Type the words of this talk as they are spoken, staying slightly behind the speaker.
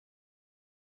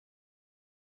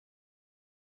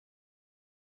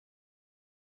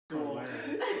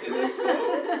hilarious. Isn't that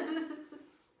cool?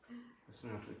 That's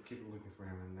when I have to keep looking for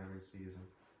him and never sees him.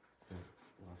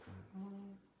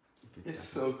 It's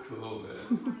so cool, man.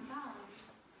 Oh my god.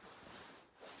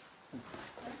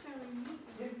 That's really neat.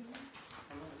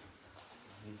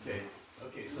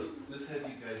 Okay, so let's have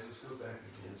you guys, let's go back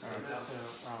again. So now,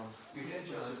 we had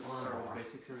you on arm.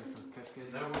 Basic series of So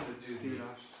cascade. now we're going to do the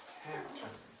Kudosh. hack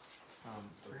turn.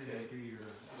 We're going to do your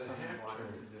So the seven hack water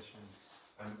turn. positions.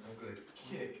 I'm going to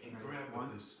kick and grab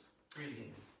with this free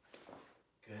hand.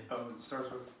 Okay? Oh, it starts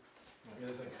with. And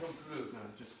as I come through, No,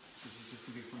 just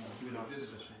to be from the Kudosh This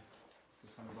position. So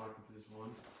seven water position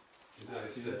 1, did I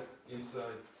step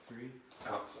inside, 3,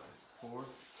 outside? 4,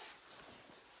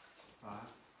 5,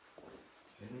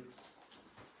 6,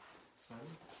 7.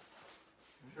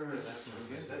 Sure, that's what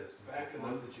I'm step back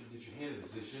enough that you get your hand in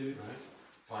position, right?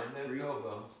 Find that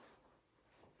elbow.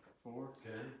 4,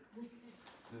 Okay?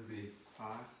 Then be,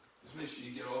 5. just make sure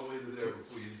you get all the way to there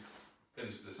before you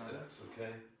finish the steps, okay?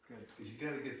 Good. Because you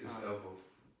got to get this elbow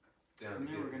down And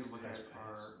to then we're get going this to look at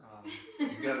pass. our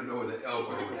You got to know where the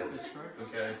elbow is, fist strikes.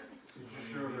 okay? For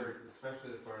Sure,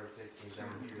 especially the part of taking down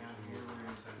Down here. here, we're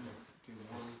going to do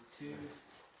 1,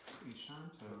 2 each time.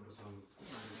 So when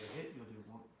you get hit, you'll do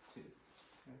 1, 2.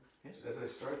 Okay. Hit. As I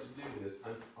start to do this,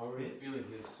 I'm already feeling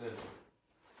his center.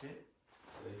 Hit.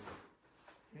 See?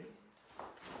 Hit.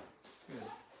 Good.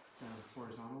 Now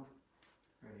horizontal.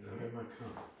 Ready. Now here I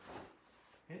come.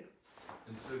 Hit.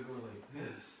 Instead of going like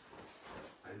this,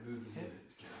 I move the Hit. unit.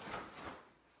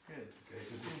 Good. Okay,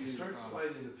 because if you start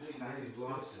sliding the pin, now you've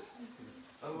lost it.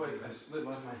 Otherwise, I slip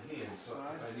my hand, so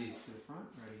if I need, To the front.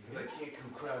 Ready. because I Hit. can't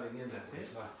come crowding in that way.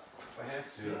 So if I have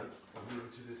to, I'll move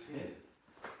it to this hand.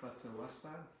 Left to the left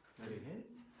side. Ready. Hit.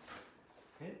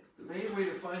 Hit. The main way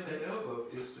to find that elbow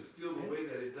is to feel the way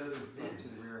that it doesn't Left to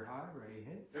bend. the rear high. Ready.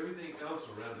 Hit. Everything else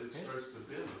around it Hit. starts to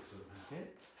bend it somehow.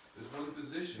 Hit. There's one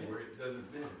position where it doesn't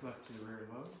bend. Left to the rear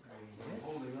low. Ready. I'm Hit.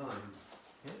 holding on.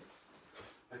 Hit.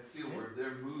 I feel where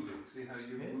they're moving. See how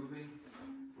you're Hit. moving?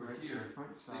 We're Right to here. the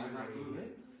front So side. you're not Ready. moving.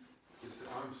 Hit. It's the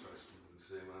arm starts to move,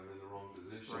 say, when I'm in the wrong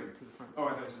position. Right to the front Oh,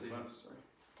 I side. thought you said left. Sorry.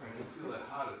 I can feel that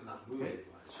hot is not moving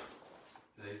much.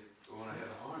 Okay? But when I have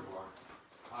an arm bar,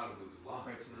 hot moves a lot.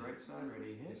 Right to the right side.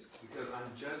 Ready. Hit. It's because I'm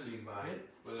judging by Hit.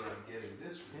 whether I'm getting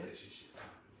this Hit. relationship.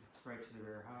 Right to the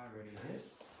rear high. Ready. Hit.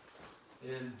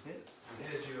 And Hit. we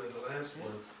had you in the last Hit.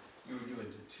 one, you were doing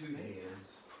the two Hit.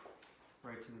 hands.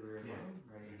 Right to the rear Yeah. low.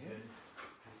 Ready. Okay? Hit.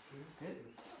 Hit.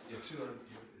 Your two,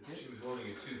 she was holding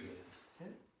your two hands.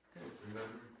 Hit. Good.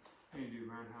 Remember? You do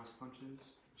roundhouse punches.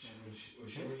 Was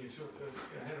she when you took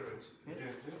I had her. Hit.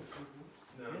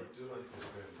 No, Hit. do it like this.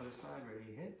 Ready? Other side.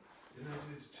 Ready. Hit. Didn't I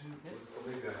do the two? Hit. Well,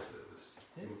 maybe I said it was.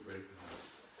 Hit. You were ready for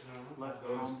that. Left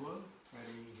Those- palm blow.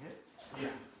 Ready. Hit.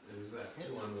 Yeah. It was that, Hit.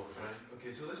 2 on 1, right?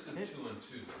 Okay, so let's do Hit. 2 on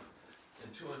 2. And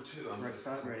 2 on 2, I'm Right going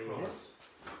side, to ready, cross.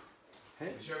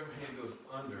 Hit. Whichever hand goes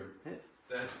under, Hit.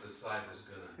 that's the side that's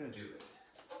going to Good. do it.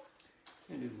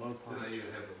 You do low Then I punch.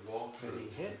 either have the walk through, Ready.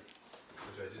 which Hit.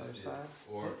 I just Other did, side.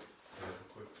 or Hit. I have a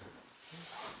quick turn.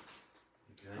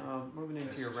 Okay? Moving into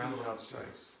That's your 2 roundhouse on 2.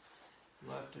 strikes.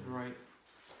 Left and right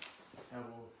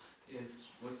elbow. And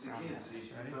once again, Roundhouse, see,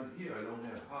 if ready? I'm here, I don't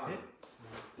have high. Hit.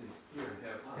 See, here I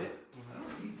have high. Hit. I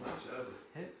don't need much of it.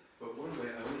 Hit. But one way,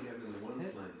 I only have it in one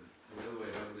Hit. plane. The other way,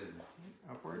 I have it in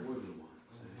Upward. more than one.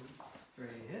 See?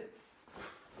 Ready. Hit.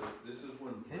 So this is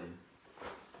one Hit. plane.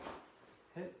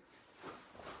 Hit.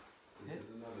 This Hit. is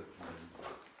another plane.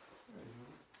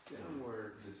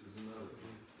 Downward. This is another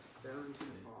plane. Down to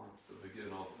the palm. So if we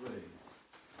get all three,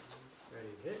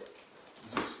 Ready. Hit. you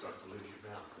just start to lose your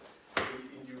balance.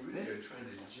 And you really are trying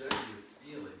to judge your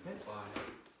feeling Hit. by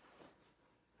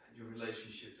your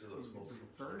relationship to those You do multiple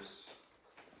First.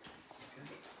 Okay?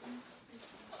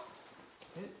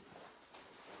 Hit.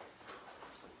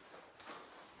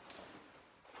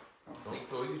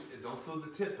 Don't throw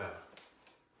the tip out.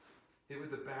 Hit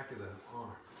with the back of the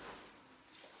arm.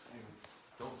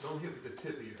 Don't hit with the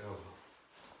tip of your elbow.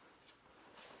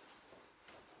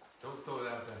 Don't throw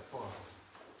it out that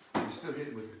far. You're still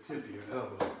hitting with the tip of your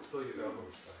elbow. Throw your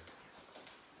elbows back.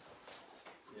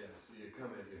 Yeah, see, you're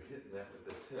coming, you're hitting that with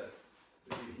the tip.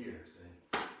 But you're here, see?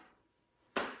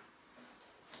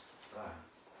 Right.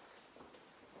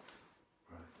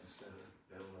 Right, just center,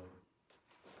 down low.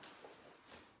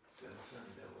 Center,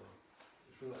 down low.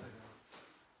 Just relax.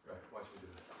 Right, watch me do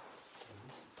it.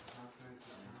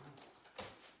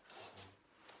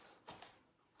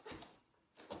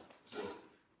 So,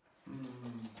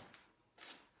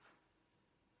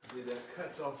 see, that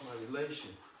cuts off my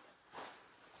relation.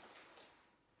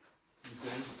 You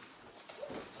see?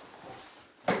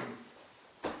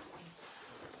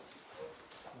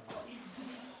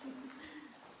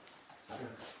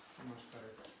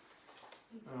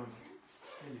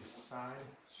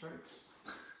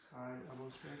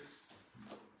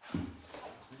 strikes.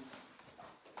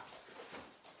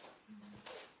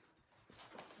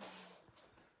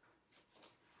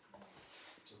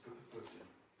 So put the foot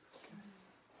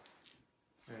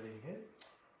in. Ready, hit.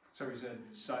 So you said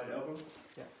side elbow?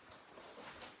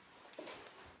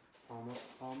 Palm up,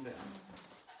 palm down.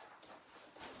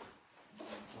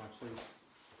 Watch these.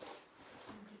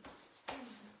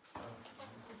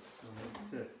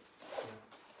 Tip.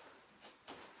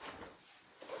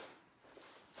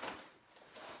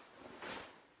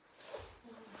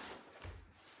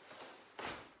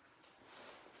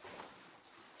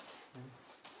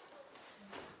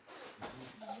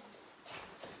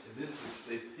 And this would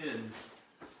stay pinned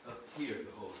up here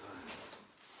the whole time.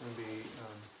 Gonna be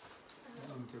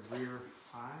going to rear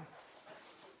high.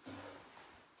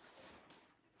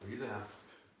 Breathe out.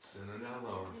 Center down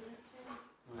lower.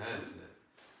 That's it.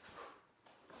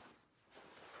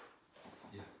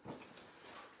 Yeah.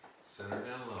 Center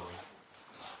down lower.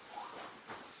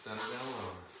 Center down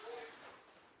lower.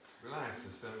 Relax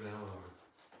and center down lower.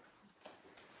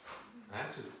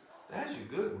 That's your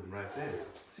good one right there.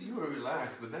 See, you were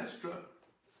relaxed, but that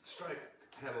strike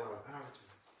had a lot of power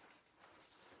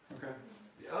to it. Okay.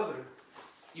 The other,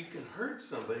 you can hurt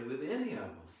somebody with any of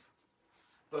them.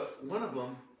 But one of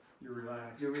them, You're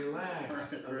relaxed. you're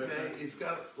relaxed, Right, okay? right. It's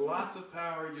got lots of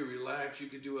power, you're relaxed, you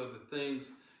could do other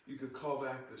things. You could call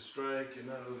back the strike, you're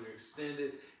not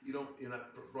overextended, you're not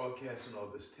broadcasting all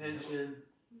this tension,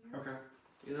 Okay.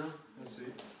 you know? Let's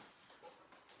see.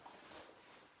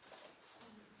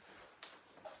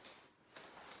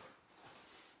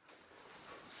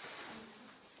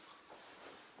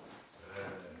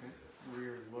 That's it.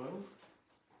 Rear low.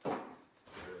 Good.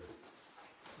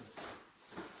 Let's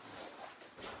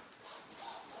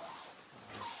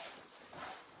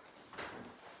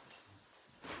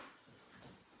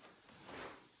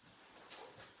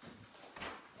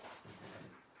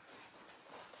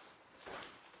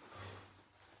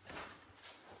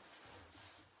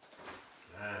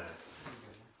That's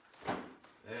it.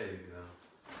 There you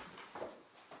go.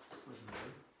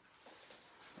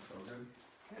 So good.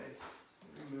 Okay,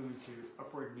 we're moving to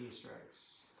upward knee strikes.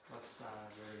 Left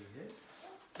side, ready, hit.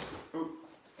 Oh,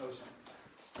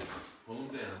 sorry. Pull them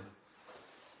down.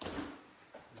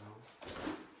 No.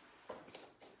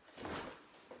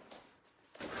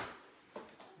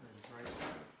 And right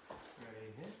side,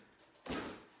 ready, hit.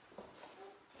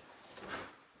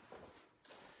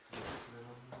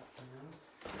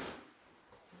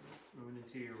 Moving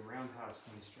into your roundhouse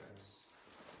knee strikes.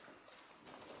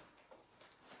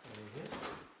 Ready, hit.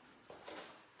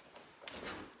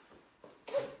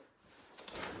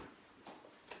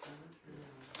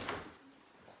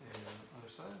 And other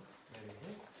side, ready,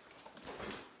 hit.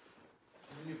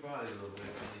 Turn your body a little bit,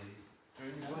 Andy.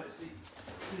 Turn your body. See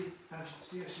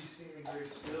how she's standing very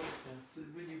still? So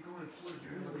when you're going forward,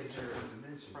 you're Look really at in your your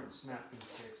dimension. front snapping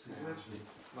kicks See, now. watch me.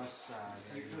 Left side,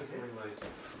 So you're ready, kind of going hit. like,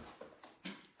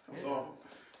 That was awful.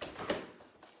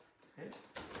 Hit.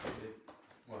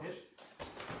 watch. Hit.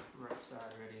 Right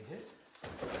side, ready, hit.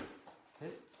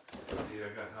 Hit. See,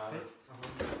 I got high. Hit.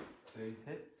 See?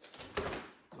 Hit.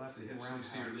 Left See, you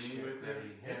roundhouse see your lean kick, right there?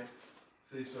 ready, hit.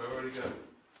 See, so I already got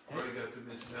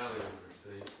dimensionality over it,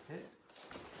 see? Hit.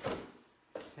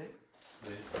 Hit. See?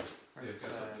 See, I've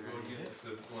got something to go Right side, against hit.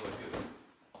 instead of going like this.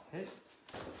 Hit.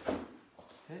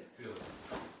 Hit. Feel it.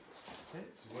 Hit.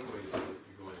 So one way you see it,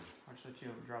 you go in. Watch that you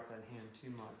don't drop that hand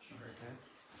too much. Okay.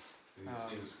 So you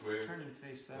see the square? Turn and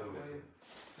face that Go way. this way.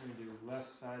 We're gonna do left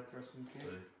side thrusting kick.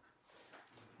 See?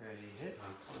 Ready, hit. So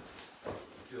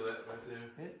feel that right there?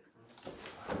 Hit. I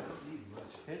don't need much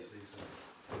of it. Hit. See, so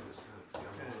I just kind of see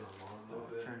I'm Good. going along a little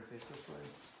bit. Turn and face this way.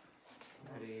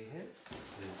 Ready, hit.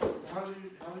 See? How do you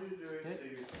do it? Hit. Do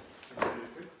you do it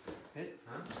quick? Hit.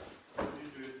 Huh? How do you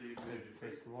do it? Do you do it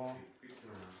Face the wall. quick?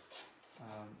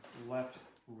 Left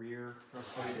rear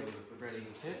thrusting kick. Ready,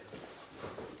 hit.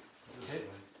 This Hit.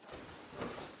 way.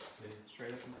 See?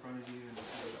 Straight up in front of you and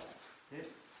pull back. Hit.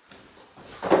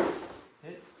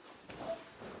 Hit.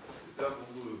 It's a double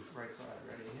move. Right side,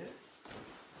 ready, hit.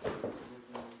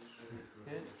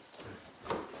 Hit.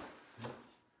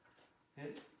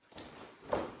 Hit.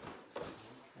 Okay.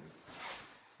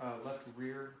 Left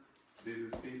rear See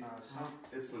this piece? stump.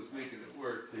 It's what's making it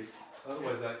work, see?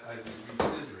 Otherwise, I'd be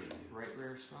recentering you. Right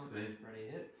rear stump. See? Ready,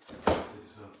 hit. See,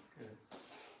 so Good.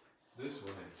 this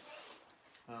way,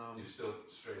 you're still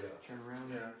straight up. Turn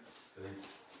around. Yeah. See?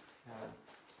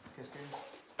 Cascade.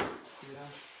 See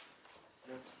that?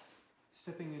 Yep.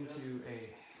 Stepping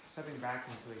back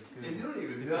into a good. And you don't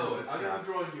even defensive know it. I'm stance.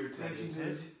 drawing your attention to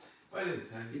Ready, it. I didn't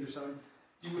tell you. Either side.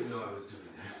 You wouldn't know I was doing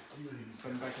that. You wouldn't even.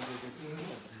 Step back into a good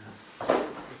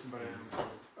listen, but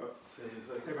Say it's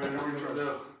like, Hey, but I know we're in trouble.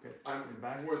 no, good. I'm And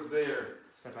back. more there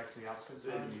Step back to the opposite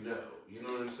than side. you know. You know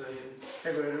what I'm saying?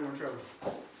 Hey, but I know we're in trouble.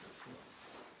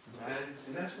 And back.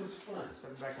 And that's what's fun.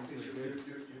 Step back into Because a you're,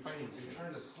 good you're fighting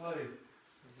trying to stance. play,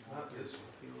 not this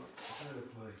one. Feel it. You're trying to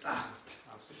play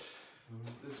Opposite.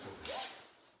 this one.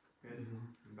 Good.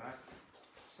 And back.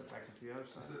 Step back into the other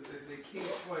So side. they can't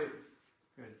quite.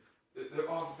 Good.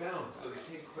 They're off balance, so they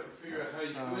can't quite figure out how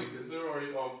you do it because they're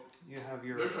already off. You have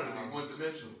your. They're trying to be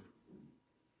one-dimensional.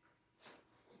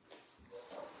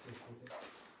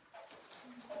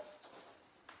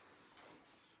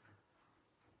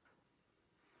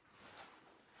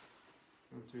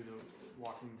 Go through the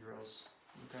walking drills.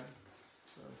 Okay.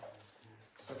 So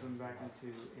stepping back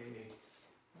into a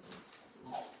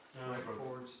right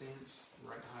forward stance,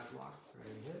 right high block,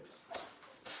 ready to hit.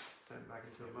 Stepping back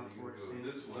into a left forward stance,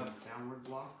 This one. left downward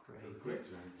block, ready to Quick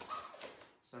hit. turn.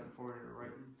 Stepping forward into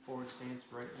right forward stance,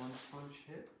 right lunge punch,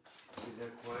 hit. Get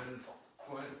that quiet.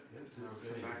 Yes, Now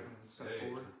there come you back go. and step There you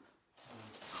forward.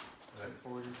 Step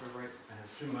forward into a right I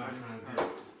have too much on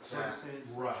forward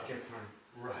stance, Right. Skip one.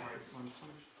 Right. right lunge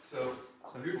punch. So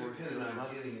Step you're forward to dependent the on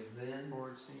left getting it then.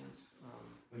 forward stance.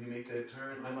 When you make that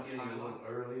turn, I'm Left getting high it a little block.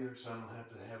 earlier, so I don't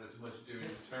have to have as much during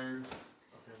the turn.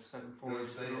 Stepping what I'm forward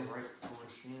to saying? a right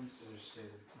forward stance.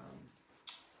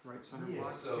 Right center Yeah,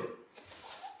 block, so- hit.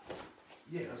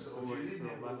 Yeah, so if you didn't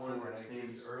have the one that I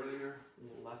gave you earlier,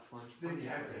 Left lunge punch. then you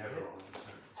have to have it hit. on the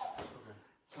turn. Okay.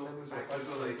 So Stepping if back I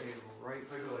go like, into a right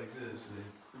if I go like this, then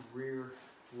rear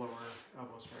lower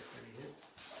elbow strike, ready hit.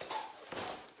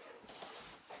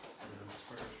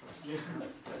 Square strike.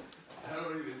 I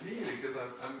don't even need it because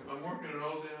I'm working it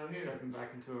all down here. Stepping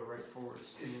back into a right forward It's,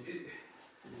 stance. it,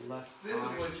 Left this is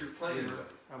high what you're playing rear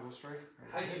with. elbow strike.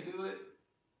 How Ready you hit. do it,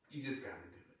 you just gotta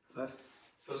do it. Left.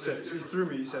 So You said, you threw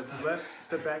me. You said left,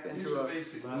 step back Here's into the a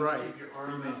basic. left. Right. Right. Keep your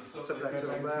arm out and stuff Step like back that. to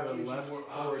the Gives left. you Left more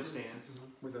forward options. stance.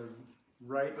 with a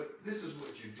right. But this is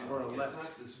what you do. Or a It's left.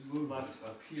 not this movement Left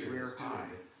up here rear that's doing high.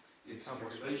 it. It's Elbow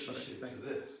your strike. relationship to Right.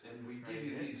 this. And we give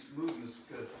you Right. these movements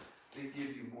because they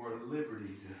give you more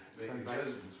liberty to make Step back.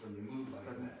 adjustments when you move like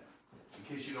Step- that. In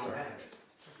case you don't Sorry. have it.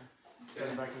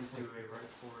 Stepping back into a right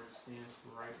forward stance,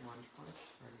 right lunge punch,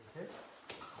 ready hit.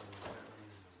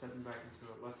 Stepping back into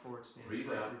a left forward stance, Breathe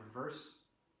right out. reverse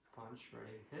punch,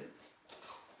 ready hit.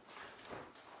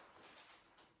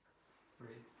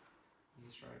 Ready,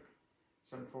 knee strike.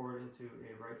 Stepping forward into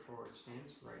a right forward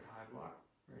stance, right high block,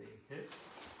 ready hit.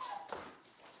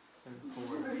 Stepping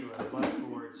forward into a left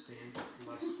forward stance,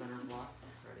 left center block,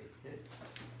 ready hit.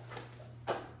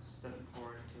 Stepping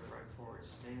forward into a right forward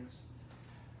stance,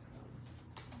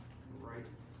 right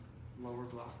lower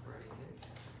block, ready hit.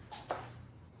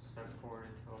 Stepping forward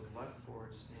into a left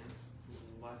forward stance,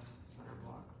 left center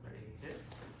block, ready hit.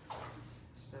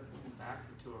 Stepping back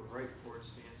into a right forward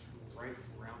stance, right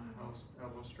roundhouse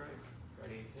elbow strike,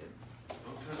 ready hit.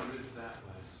 I'm trying to miss that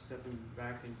last. Stepping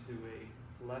back into a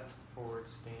left forward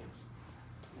stance,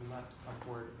 left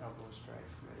upward elbow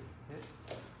strike, ready hit.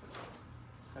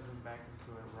 Stepping back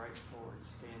into a right forward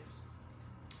stance,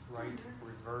 right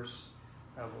reverse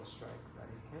elbow strike,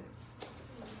 ready hit.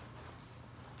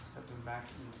 Stepping back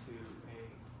into a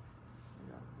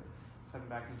stepping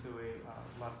back into a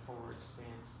left forward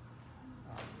stance,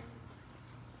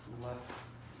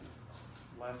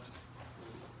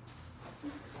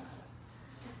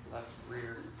 left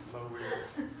rear, low rear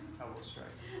elbow strike,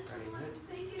 ready I'm hit.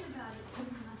 thinking about it too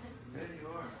much. There you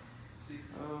are. See,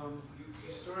 Um,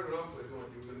 you started off by going,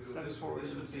 you were going to go Step this way. forward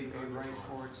This was into the a right underarm.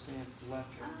 forward stance,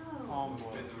 left Oh. palm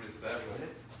blow. Bend the wrist that way.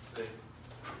 Hit. See?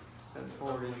 Step So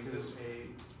forward doubling into this a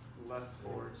left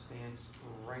forward stance,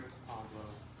 right palm blow.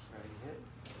 Ready, hit.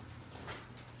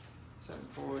 Step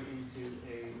forward into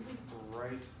a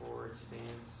right forward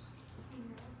stance,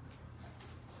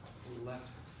 left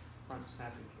front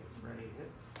snapping kick. Ready,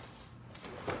 hit.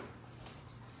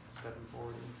 Stepping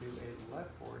forward into a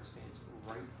left forward stance,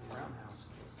 right roundhouse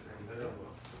kick. Ready, hit.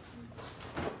 Elbow.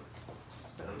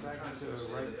 Stepping I'm back trying into to a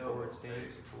stay right the forward elbow.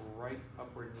 stance, right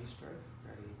upward knee strike.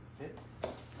 Ready, hit.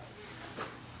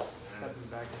 Stepping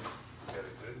back in, Got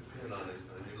a good pin on it,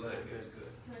 on your leg, it's good.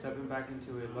 stepping back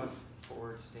into a left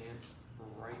forward stance,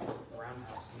 right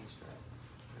roundhouse knee strike.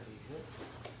 Ready, hit.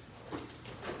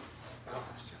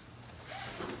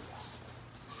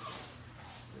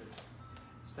 Good.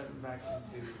 Stepping back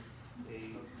into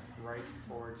a right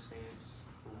forward stance,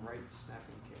 right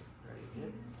snapping kick. Ready,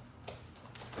 hit.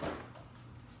 Good.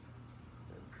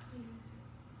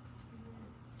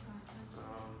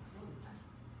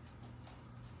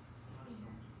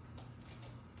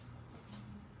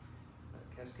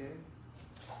 Cascade.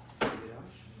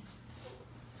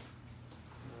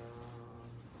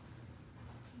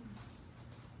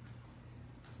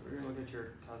 into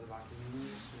your Tazabaki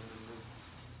moves and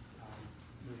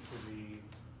move to the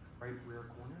right rear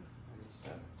corner, ready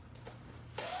step,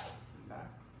 and back.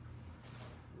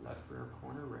 Left rear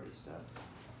corner, ready step,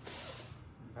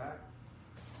 and back.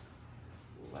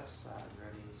 Left side,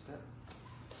 ready step,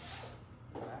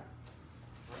 and back.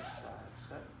 Right side,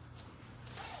 step,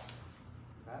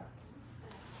 back.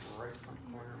 Right front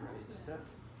corner, ready step,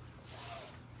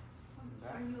 and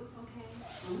back. Are you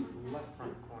okay? Left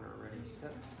front corner, ready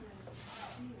step,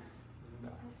 and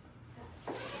back.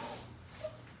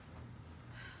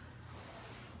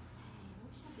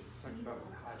 Talk about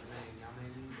what Hajime and Yame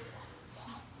mean.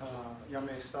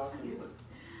 Yame stock and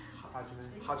Hajime.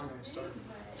 Hajime stock.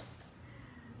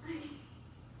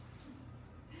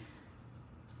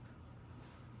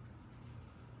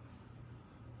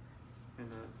 And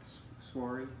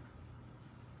Swari.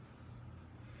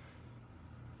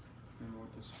 Remember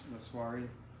what the Swari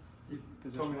You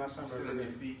position? told me last time. Sit I on your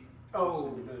forget. feet.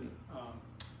 Oh,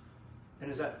 and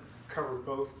does that cover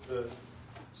both the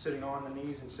sitting on the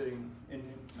knees and sitting in?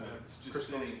 It's just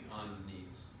crystals? sitting on the knees.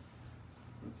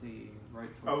 With the right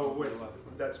foot. Oh, and with the left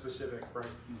foot. that specific, right?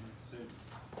 Mhm. So,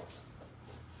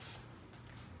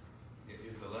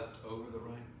 Is the left over the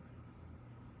right?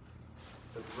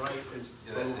 the right is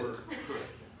Yeah, that's over. it.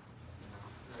 Correct.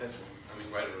 That's, I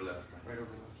mean, right over left. Right over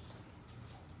left.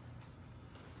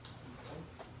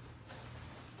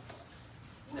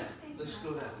 Now, let's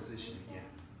go that position again.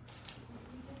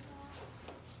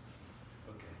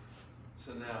 Okay.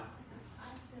 So now,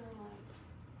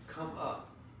 come up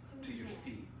to your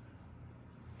feet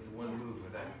in one move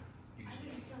without using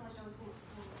your hands.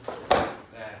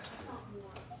 That's good.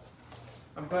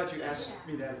 I'm glad you asked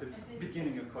me that at the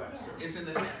beginning of class. So. Isn't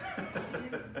it? Yeah.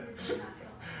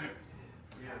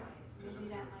 Maybe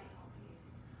that might help you.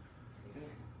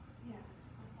 Yeah,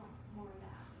 I thought more of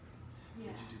that.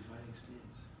 Yeah. Did you do fighting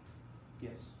stance?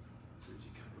 Yes. So did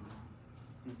you come around?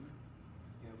 Mm-hmm.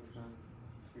 Yeah, we're done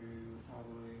through all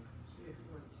the way. See if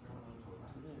we're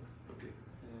to there. Okay.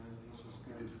 And he's just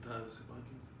You going. did the times of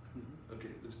biking? Mm-hmm.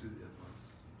 Okay, let's do the advance.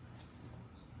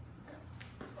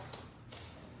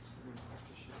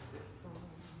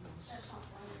 That's not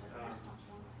one of it, that's not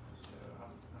one of it.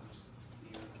 I'm just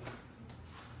earking.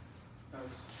 I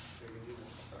was figuring you.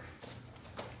 Sorry.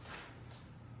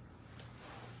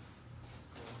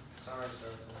 Sorry.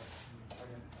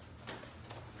 Okay.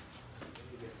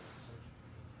 You get this.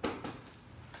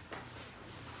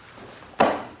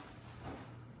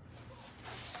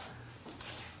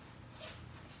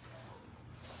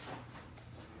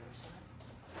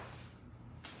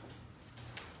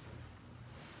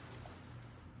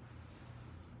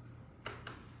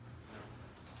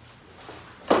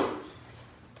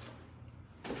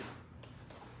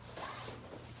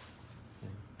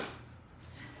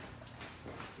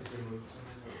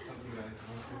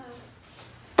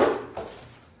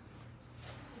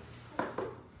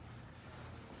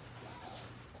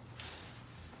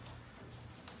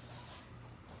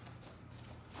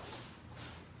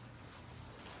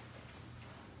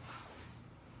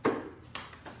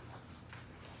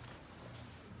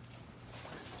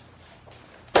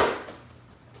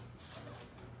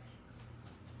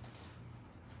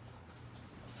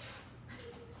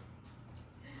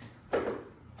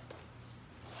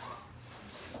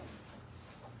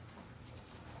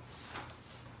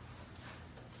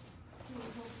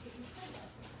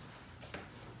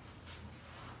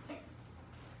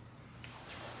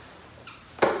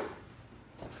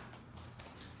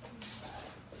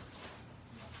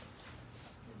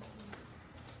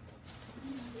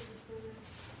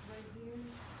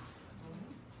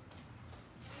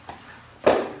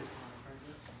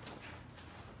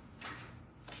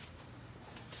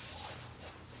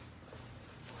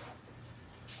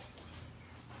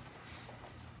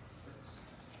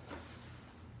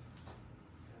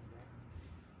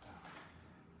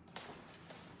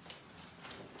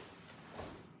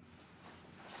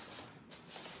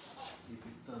 Keep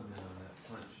your thumb in on that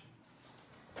punch,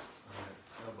 on that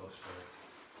elbow strike.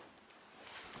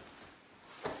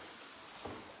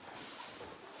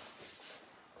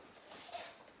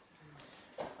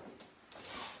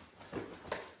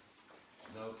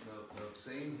 Nope.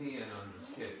 Same hand on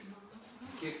the kick. You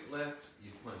kick left,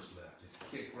 you punch left.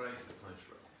 If you kick right, you punch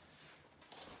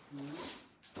right.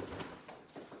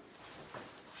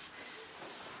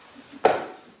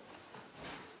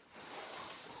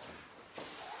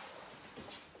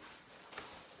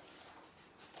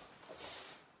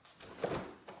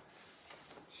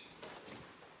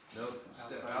 Nope,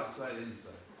 step outside,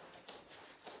 inside.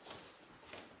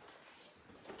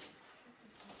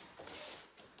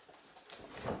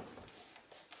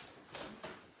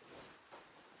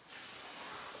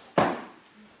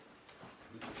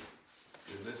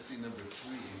 let's see number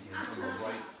 3 again on the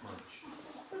right punch.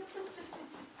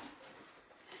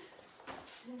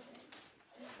 Okay.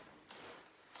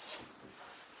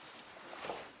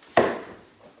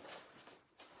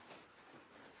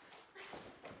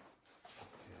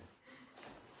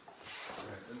 All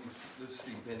right, let's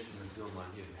see Benjamin build my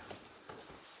hip.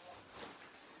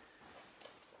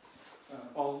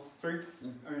 All 3?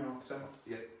 Mm. I mean, all 7?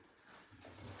 Yeah.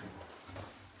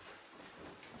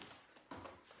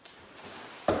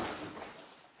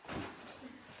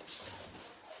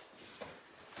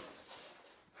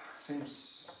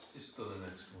 Seems. Just throw the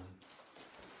next one.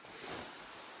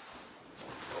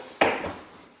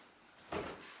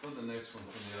 Throw the next one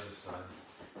from the other side.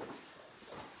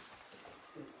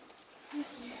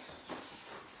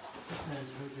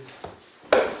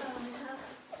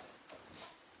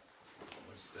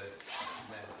 What's that?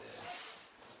 Mat there.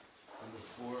 Number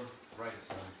 4, right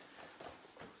side.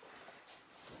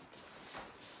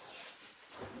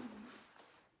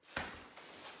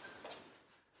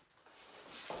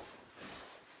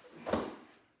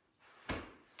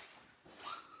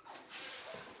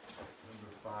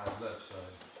 Number 5, left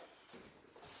side.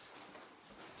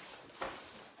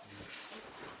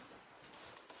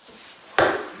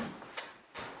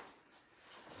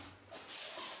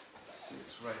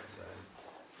 6, right side.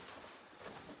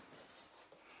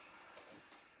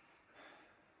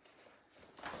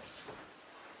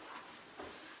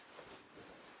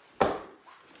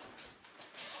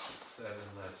 Seven,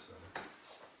 left side.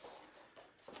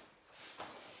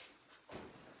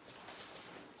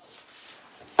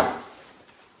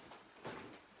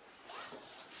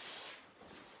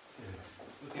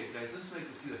 Okay, guys, let's make a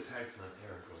few attacks on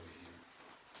Eric over here.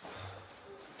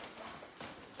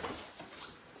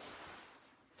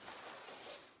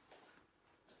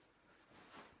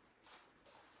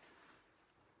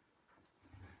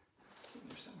 It's in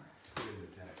there somewhere. Good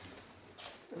attack.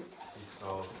 He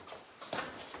stalls.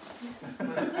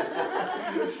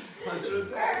 Punch him.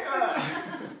 Attack!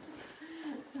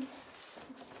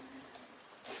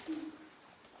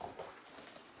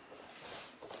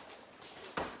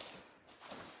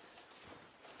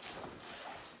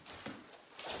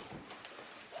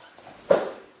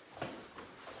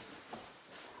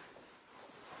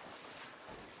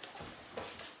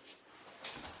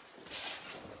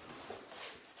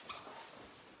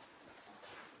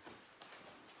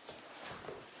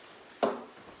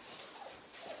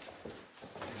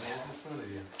 Your man's in front of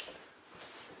you.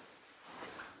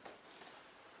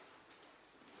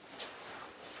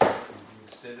 You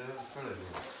extend it out in front of you.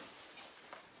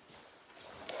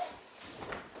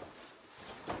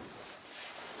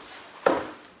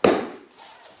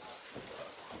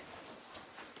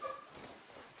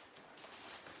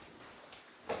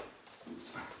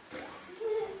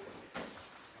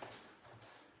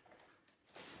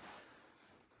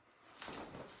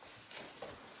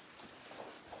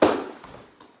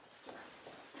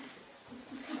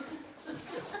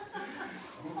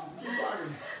 I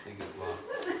think it's locked.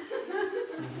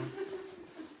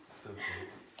 It's okay.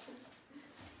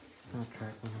 I'll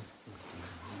track one.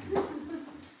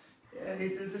 Yeah, he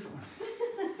did a different one.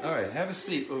 All right, have a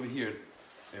seat over here,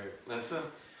 Eric. Now, so,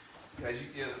 guys,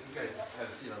 you guys have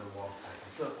a seat on the wall second.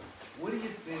 So, what do you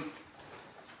think?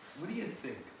 What do you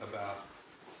think about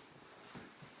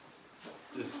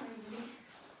this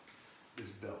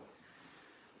belt?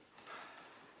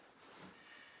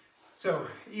 So,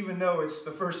 even though it's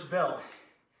the first belt,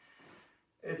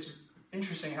 it's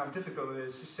interesting how difficult it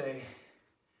is to stay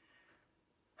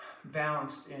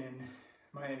balanced in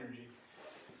my energy,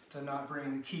 to not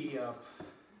bring the ki up,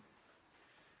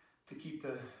 to keep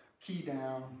the ki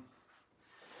down.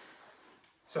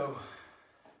 So,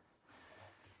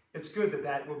 it's good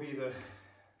that will be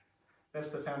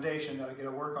that's the foundation that I get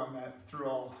to work on that through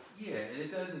all. Yeah, and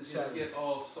it doesn't just 7. get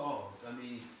all solved. I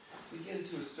mean, we get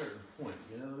to a certain point,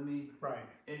 you know what I mean? Right.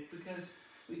 Because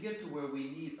we get to where we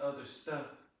need other stuff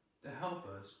to help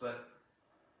us, but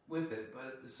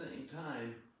at the same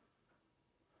time,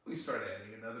 we start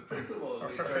adding another principle, and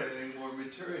we start adding more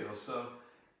material. So,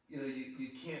 you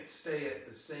can't stay at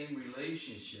the same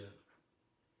relationship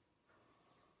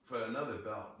for another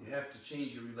belt. You have to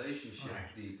change your relationship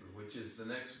deeper, which is the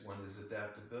next one, is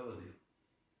adaptability.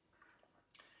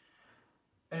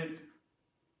 And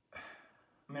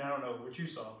I mean, I don't know what you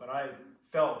saw, but I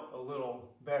felt a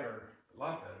little better A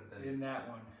lot better than in that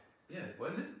one. Yeah,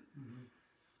 wasn't it? Mm-hmm.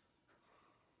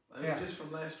 I mean, Yeah. just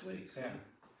from last week. So. Yeah.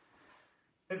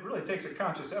 It really takes a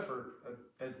conscious effort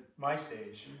at my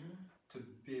stage Mm-hmm. to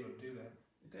be able to do that.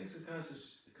 It takes a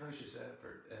conscious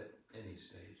effort at any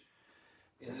stage.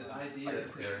 And the I idea,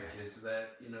 appreciate Eric, is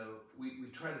that, you know, we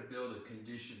try to build a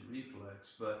conditioned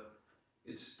reflex, but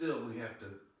it's still, we have to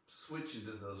switch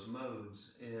into those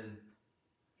modes, and,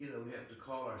 you know, we have to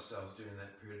call ourselves during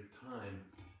that period of time,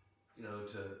 you know,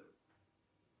 to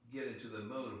get into the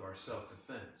mode of our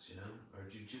self-defense, you know, our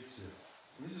jiu-jitsu.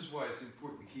 And this is why it's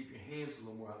important to keep your hands a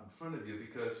little more out in front of you,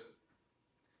 because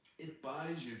it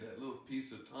buys you that little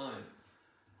piece of time,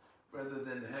 rather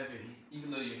than have your, even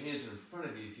though your hands are in front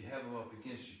of you, if you have them up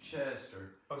against your chest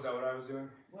or... Oh, is that what I was doing?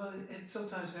 Well, it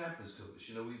sometimes happens to us.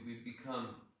 You know, we become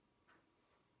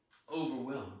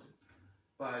overwhelmed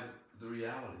by the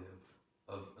reality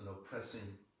of an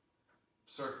oppressing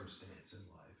circumstance in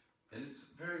life. And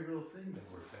it's a very real thing that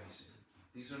we're facing.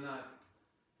 These are not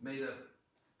made up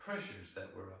pressures that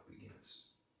we're up against.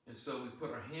 And so we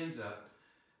put our hands out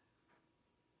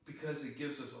because it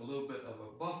gives us a little bit of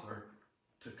a buffer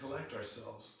to collect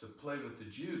ourselves, to play with the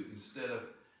Jew, instead of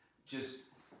just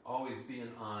always being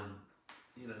on,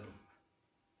 you know,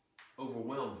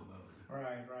 overwhelmed mode.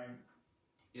 Right.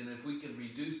 And if we can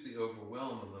reduce the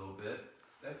overwhelm a little bit,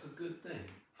 that's a good thing.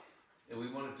 And we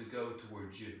want it to go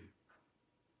toward Jew.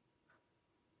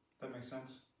 That makes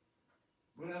sense.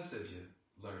 What else have you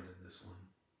learned in this one?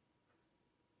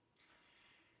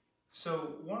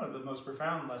 So one of the most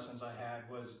profound lessons I had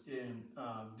was in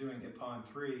doing Ippon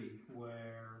 3,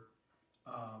 where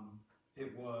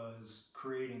it was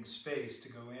creating space to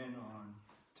go in on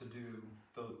to do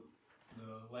the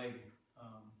leg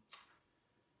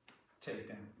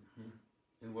takedown.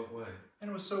 Mm-hmm. In what way? And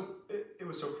it was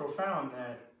so profound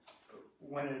that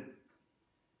when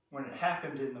it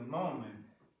happened in the moment,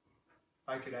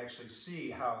 I could actually see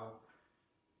how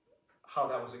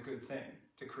that was a good thing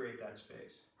to create that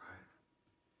space.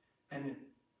 Right.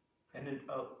 And it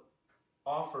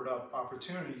offered up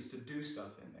opportunities to do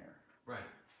stuff in there. Right.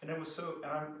 And it was so,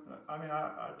 and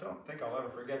I don't think I'll ever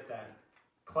forget that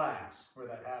class where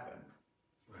that happened.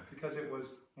 Right. Because it was,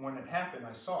 when it happened,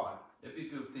 I saw it. It'd be a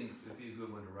good thing, it'd be a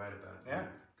good one to write about. Yeah.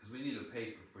 Because we need a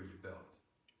paper for your belt.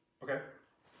 Okay,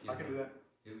 You I can know, do that.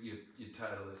 You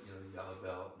title it, you know, Yellow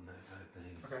Belt and that kind of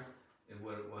thing. Okay. And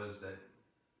what it was that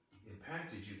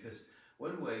impacted you. Because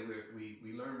one way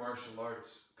we learn martial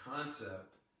arts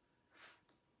concept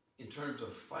in terms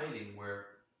of fighting, where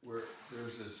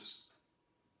there's this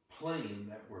plane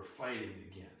that we're fighting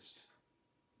against.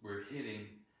 We're hitting,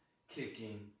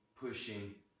 kicking,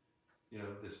 pushing, you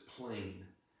know, this plane.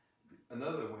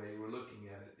 Another way we're looking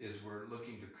at it is we're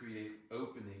looking to create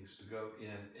openings to go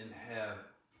in and have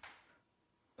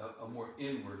a more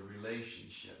inward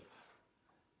relationship.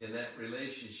 And that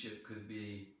relationship could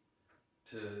be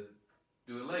to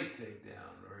do a leg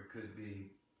takedown, or it could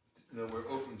be, you know, we're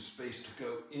opening space to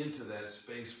go into that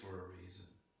space for a reason.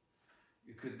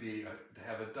 It could be to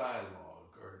have a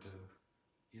dialogue, or to,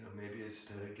 you know, maybe it's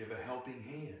to give a helping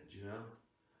hand, you know.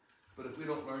 But if we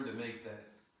don't learn to make that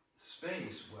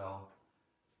space well,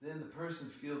 then the person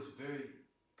feels very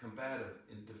combative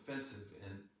and defensive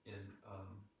and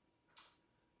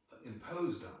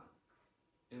imposed on.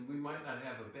 And we might not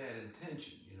have a bad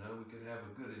intention, you know. We could have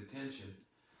a good intention,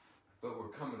 but we're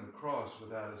coming across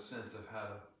without a sense of how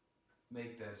to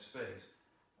make that space,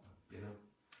 you know.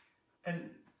 And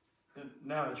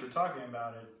now that you're talking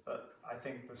about it, I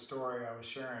think the story I was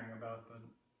sharing about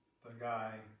the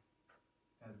guy,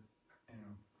 you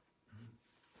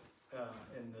know,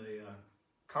 in the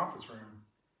conference room,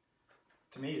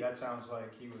 to me that sounds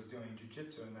like he was doing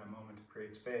jiu-jitsu in that moment to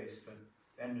create space that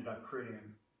ended up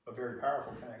creating a very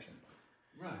powerful connection.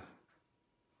 Right.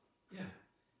 Yeah.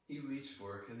 He reached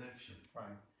for a connection.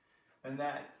 Right. And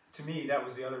that, to me, that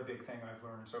was the other big thing I've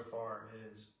learned so far,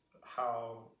 is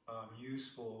how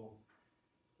useful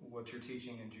what you're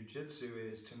teaching in jiu-jitsu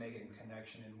is to make it in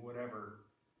connection in whatever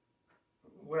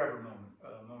moment,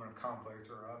 a moment of conflict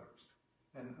or others.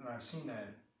 And I've seen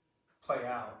that play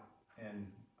out in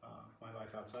my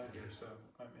life outside here. So,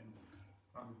 I mean,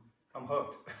 I'm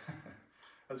hooked.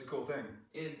 That's a cool thing.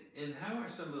 And how are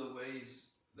some of the ways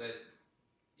that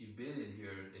you've been in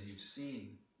here and you've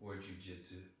seen more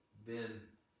jiu-jitsu been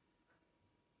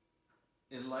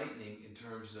enlightening in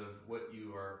terms of what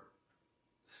you are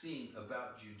seeing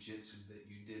about jiu-jitsu that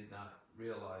you did not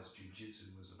realize jiu-jitsu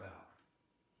was about?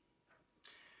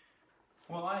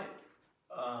 Well, I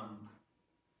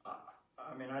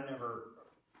mean, I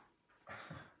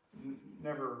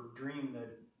never dreamed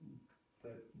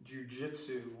that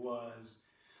jiu-jitsu was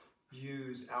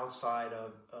used outside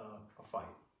of a fight.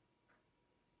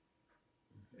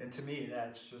 And to me,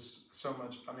 that's just so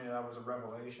much. I mean, that was a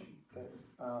revelation.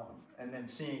 And then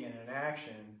seeing it in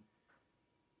action,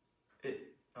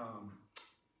 it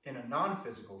in a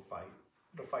non-physical fight,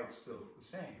 the fight's still the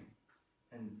same.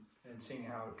 and seeing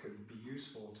how it could be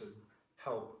useful to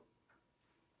help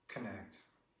connect.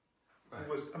 Right.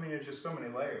 There's just so many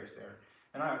layers there,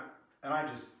 and I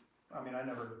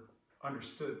never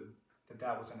understood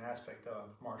that was an aspect of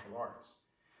martial arts.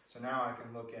 So now I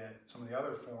can look at some of the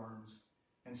other forms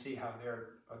and see how they're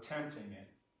attempting it,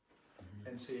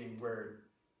 and seeing where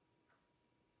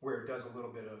it does a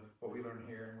little bit of what we learn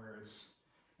here and where it's,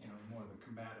 more the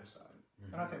combative side.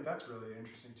 And I think that's really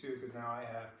interesting too, because now I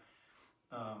have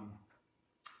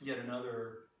yet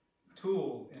another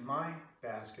tool in my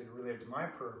basket related to my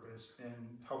purpose in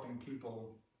helping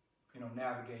people,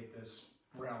 navigate this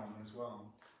realm as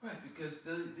well. Right, because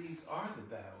these are the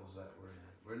battles that we're in.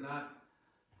 We're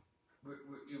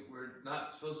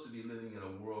not supposed to be living in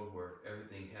a world where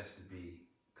everything has to be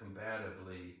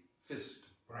combatively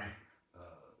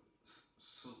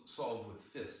solved with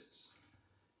fists.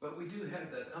 But we do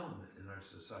have that element in our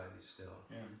society still.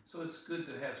 Yeah. So it's good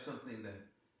to have something that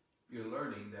you're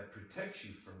learning that protects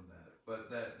you from that, but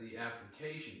that the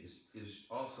application is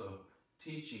also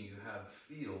teaching you how to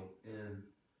feel and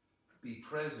be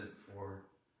present for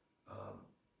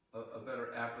a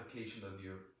better application of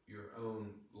your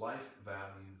own life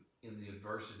value in the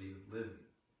adversity of living.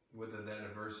 Whether that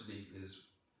adversity is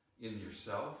in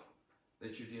yourself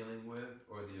that you're dealing with,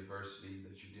 or the adversity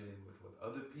that you're dealing with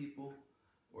other people,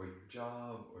 or your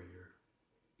job, or your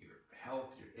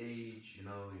health, your age,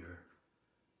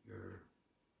 your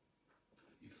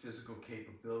physical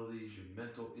capabilities, your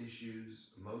mental issues,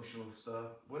 emotional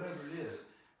stuff, whatever it is.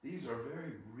 These are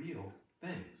very real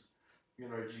things.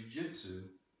 Our jiu-jitsu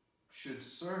should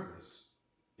serve us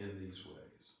in these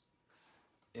ways,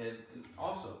 and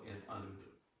also under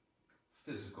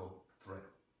the physical threat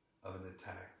of an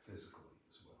attack physically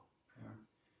as well. Yeah.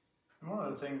 And one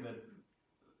other thing that,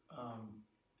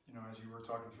 as you were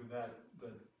talking through that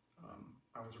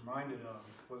I was reminded of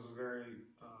was a very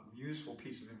useful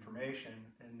piece of information,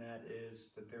 and that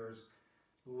is that there's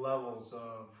levels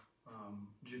of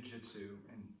jiu-jitsu,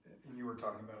 and you were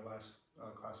talking about last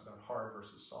class about hard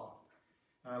versus soft.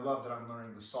 And I love that I'm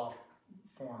learning the soft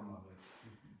form of it,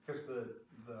 because the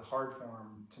hard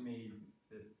form, to me,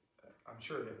 I'm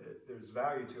sure there's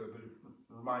value to it, but it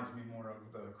reminds me more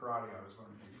of the karate I was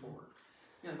learning before.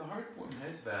 Yeah, the hard form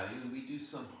has value, and we do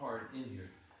some hard in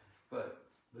here, but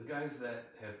the guys that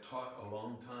have taught a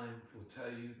long time will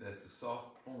tell you that the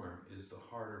soft form is the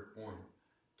harder form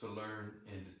to learn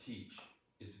and to teach.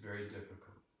 It's very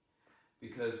difficult,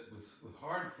 because with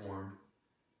hard form,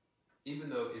 even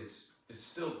though it's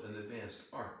still an advanced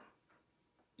art,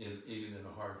 even in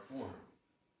a hard form,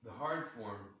 the hard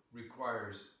form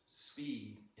requires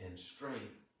speed and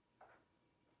strength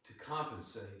to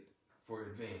compensate for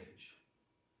advantage.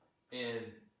 And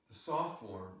the soft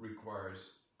form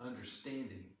requires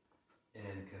understanding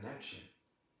and connection.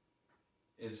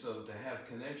 And so to have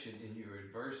connection in your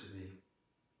adversity,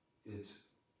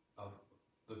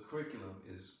 the curriculum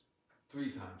is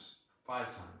 3 times, 5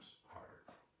 times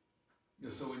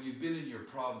harder. So when you've been in your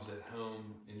problems at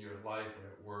home, in your life, or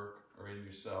at work, or in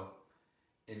yourself,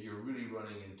 and you're really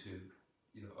running into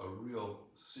a real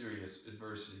serious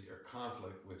adversity or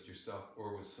conflict with yourself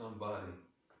or with somebody,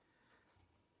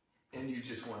 and you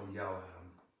just want to yell at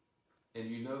them, and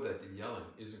you know that the yelling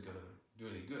isn't going to do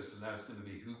any good, so now it's going to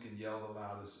be who can yell the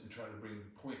loudest and try to bring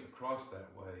the point across that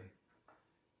way,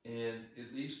 and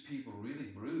it leaves people really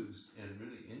bruised and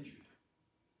really injured.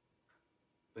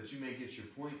 But you may get your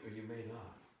point or you may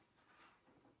not.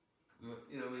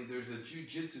 There's a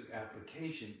jiu-jitsu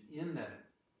application in that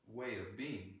way of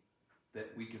being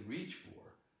that we can reach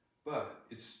for, but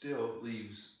it still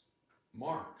leaves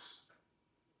marks.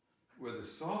 Where the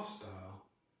soft style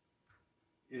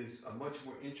is a much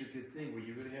more intricate thing, where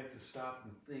you really have to stop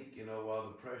and think, while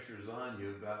the pressure is on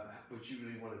you, about what you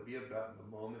really want to be about in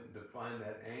the moment, and to find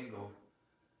that angle,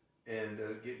 and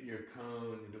get in your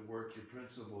cone, and to work your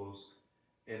principles,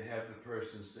 and have the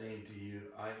person saying to you,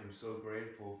 I am so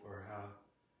grateful for how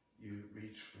you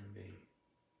reached for me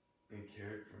and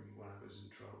cared for me when I was in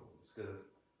trouble, instead of,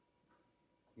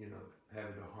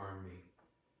 having to harm me.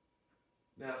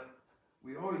 Now,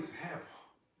 we always have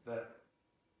that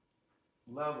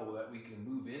level that we can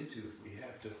move into if we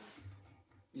have to,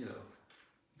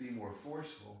 be more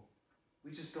forceful.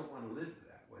 We just don't want to live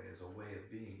that way as a way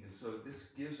of being. And so this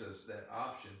gives us that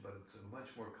option, but it's a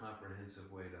much more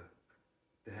comprehensive way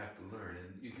to have to learn.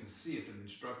 And you can see if an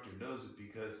instructor knows it,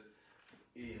 because,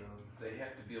 they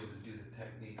have to be able to do the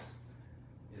techniques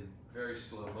in very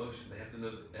slow motion. They have to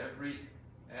know that every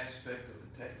aspect of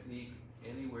the technique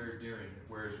anywhere during it.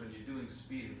 Whereas when you're doing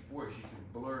speed and force, you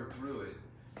can blur through it,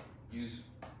 use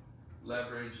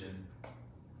leverage and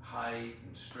height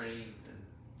and strength and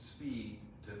speed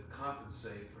to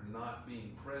compensate for not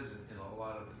being present in a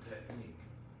lot of the technique.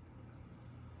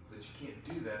 But you can't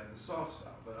do that in the soft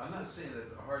style. But I'm not saying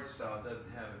that the hard style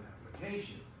doesn't have an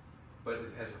application, but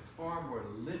it has a far more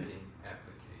limiting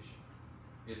application.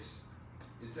 Its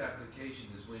application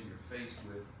is when you're faced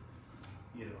with,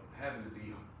 you know, having to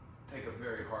take a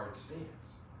very hard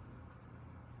stance.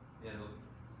 And,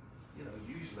 you know,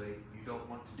 usually you don't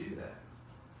want to do that.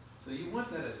 So you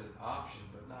want that as an option,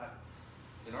 but not,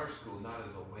 in our school, not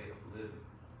as a way of living.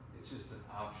 It's just an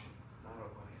option, not a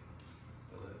way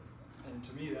to live. And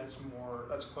to me,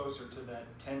 that's closer to that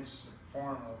tense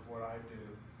form of what I do,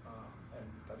 and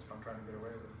that's what I'm trying to get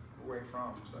away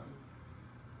from. So,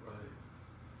 right.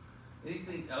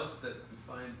 Anything else that you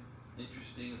find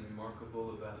interesting and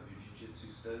remarkable about your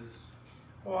jiu-jitsu studies?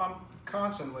 well, I'm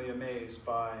constantly amazed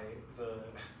by the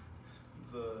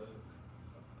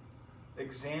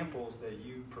examples that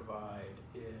you provide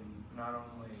in not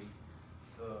only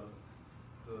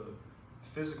the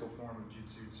physical form of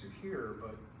jiu-jitsu here,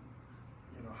 but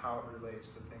you know how it relates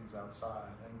to things outside.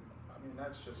 And I mean,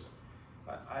 that's just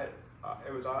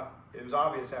it was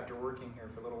obvious after working here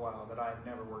for a little while that I had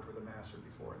never worked with a master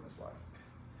before in this life,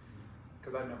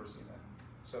 because I'd never seen that.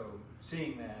 So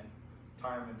seeing that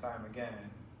time and time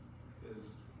again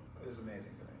is amazing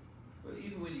to me. But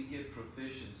even when you get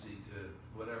proficiency to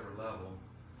whatever level,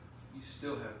 you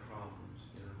still have problems,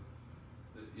 you know.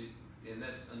 And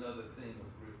that's another thing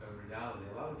of reality.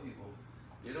 A lot of people,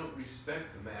 they don't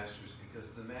respect the masters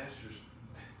because the masters,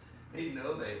 they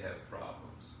know they have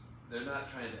problems. They're not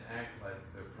trying to act like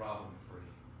they're problem free.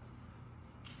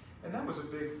 And that was a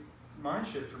big mind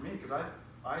shift for me, because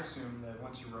I assumed that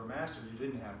once you were a master, you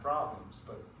didn't have problems,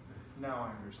 but now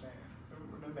I understand.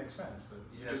 It makes sense that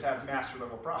you just have master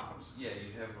level problems. Yeah,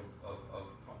 you have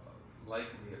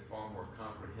likely a far more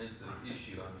comprehensive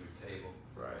issue on your table,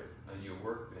 right, on your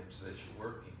workbench that you're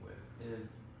working with, and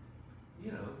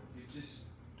you know, you're just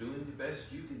doing the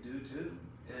best you can do too,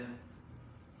 and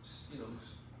you know,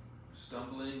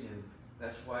 stumbling, and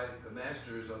that's why the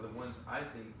masters are the ones I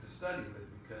think to study with,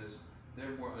 because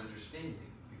they're more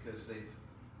understanding, because they've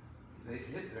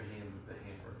hit their hand with the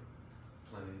hammer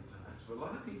plenty of times. But a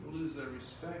lot of people lose their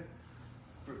respect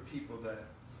for people that,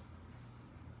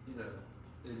 you know,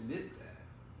 admit that.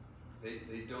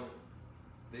 They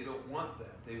don't want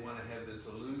that. They want to have this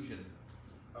illusion.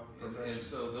 And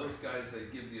so those guys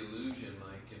that give the illusion,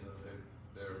 like, you know,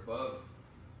 they're above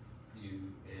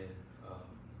you and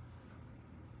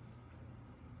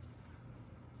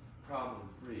problem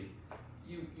free,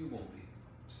 you won't be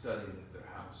studying at their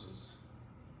houses.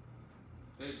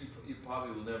 You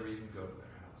probably will never even go to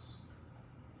their house.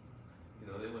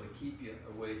 You know, they want to keep you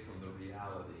away from the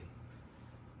reality,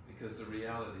 because the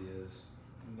reality is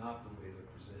not the way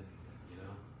they're presenting it, you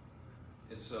know?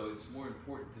 And so it's more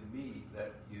important to me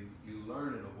that you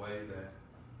learn in a way that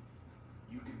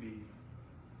you can be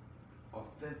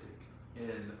authentic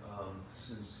and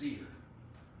sincere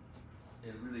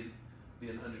and really be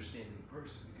an understanding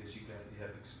person, because you have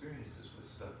experiences with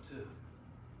stuff too.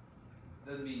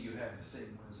 Doesn't mean you have the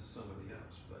same ones as somebody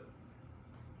else, but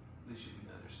at least you be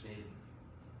understanding,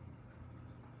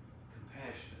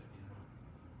 compassionate, you know.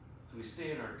 So we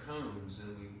stay in our cones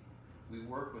and we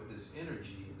work with this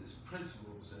energy and these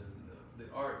principles and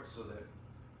the art, so that,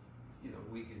 you know,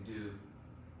 we can do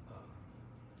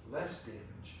less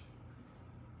damage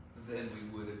than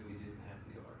we would if we didn't have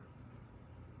the art.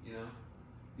 You know,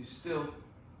 you're still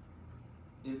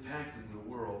impacting the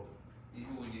world.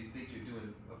 Even when you think you're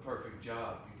doing a perfect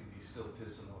job, you can be still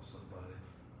pissing off somebody.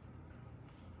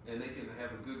 And they can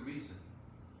have a good reason.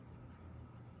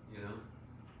 You know?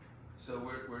 So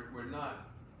we're not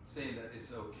saying that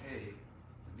it's okay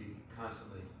to be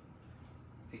constantly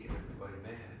making everybody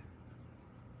mad.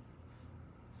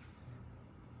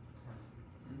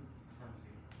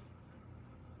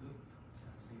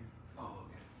 Sensei. Oh,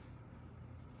 okay.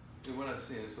 And we're not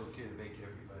saying it's okay to make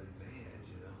everybody mad,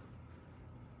 you know.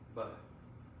 But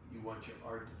you want your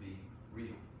art to be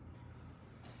real.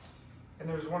 And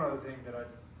there's one other thing that I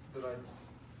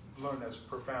learned that's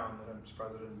profound that I'm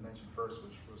surprised I didn't mention first,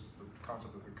 which was the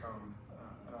concept of the cone.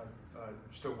 And I'm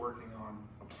still working on,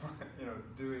 you know,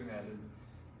 doing that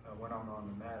when I'm on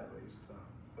the mat, at least,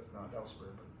 if not elsewhere.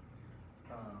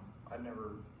 But I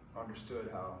never understood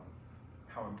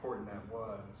how important that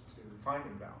was to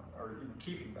finding balance, or even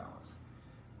keeping balance.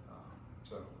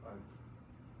 So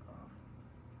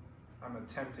I'm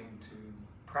attempting to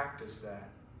practice that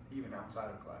even outside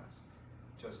of class,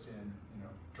 just in, you know,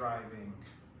 driving,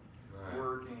 Right.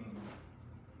 working,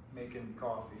 making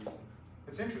coffee.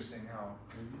 It's interesting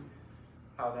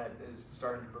how that is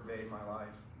starting to pervade my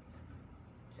life.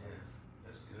 Yeah,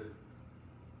 that's good.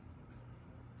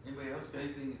 Anybody else got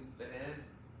anything to add?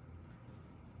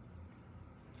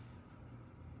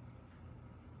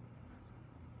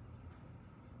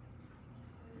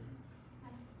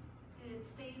 It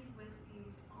stays with you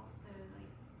also,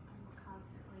 like,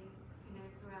 constantly,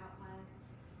 throughout my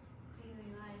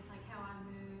daily life, like how I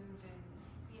move, and,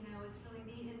 it's really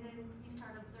neat. And then you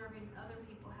start observing other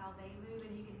people, how they move,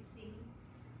 and you can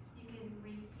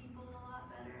read people a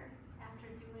lot better after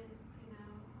doing,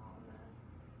 all the,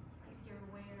 like, you're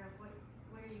aware of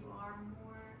where you are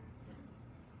more, and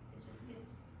it just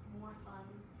gets more fun,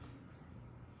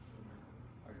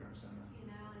 I can understand that.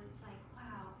 and it's like,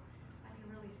 wow, I can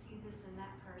really see this in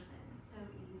that person. It's so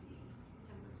easy.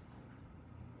 It's almost like,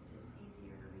 it's just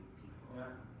easier to read people.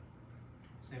 Yeah.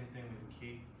 Same thing with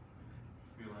key.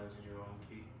 Realizing your own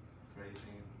key,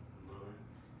 raising and lowering.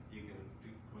 You can,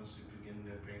 once you begin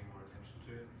to bring more attention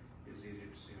to it, it's easier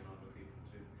to see on other people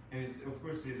too. And it's, of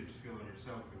course, easier to feel on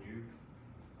yourself when you,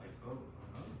 like, oh,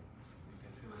 you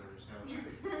can feel it on yourself.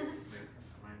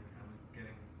 Like, I'm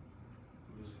getting,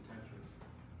 losing touch with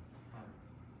how.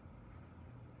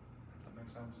 That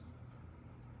makes sense.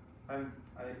 I'm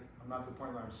not to the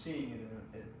point where I'm seeing it in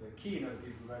the key in other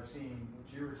people, but I've seen what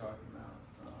you were talking about.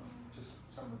 Just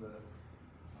some of the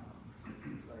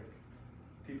like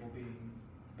people being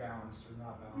balanced or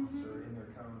not balanced, or in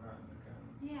their cone, not in their cone.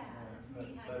 Yeah, it's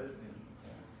neat how that you is can neat. see.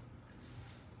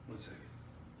 Yeah. 1 second.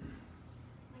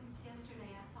 Like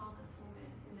yesterday, I saw this woman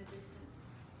in the distance.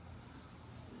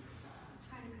 She was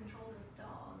trying to control this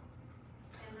dog,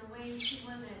 and the way she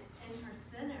wasn't in her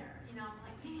center, I'm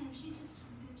like, man, if she just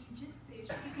did jujitsu,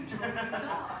 she could control this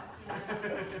dog.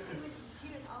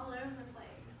 She was all over the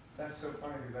place. That's so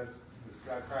funny because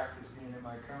I practice being in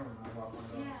my cone. I want one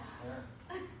of those. Yeah.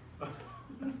 Yeah.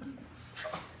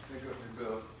 There goes your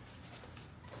bill.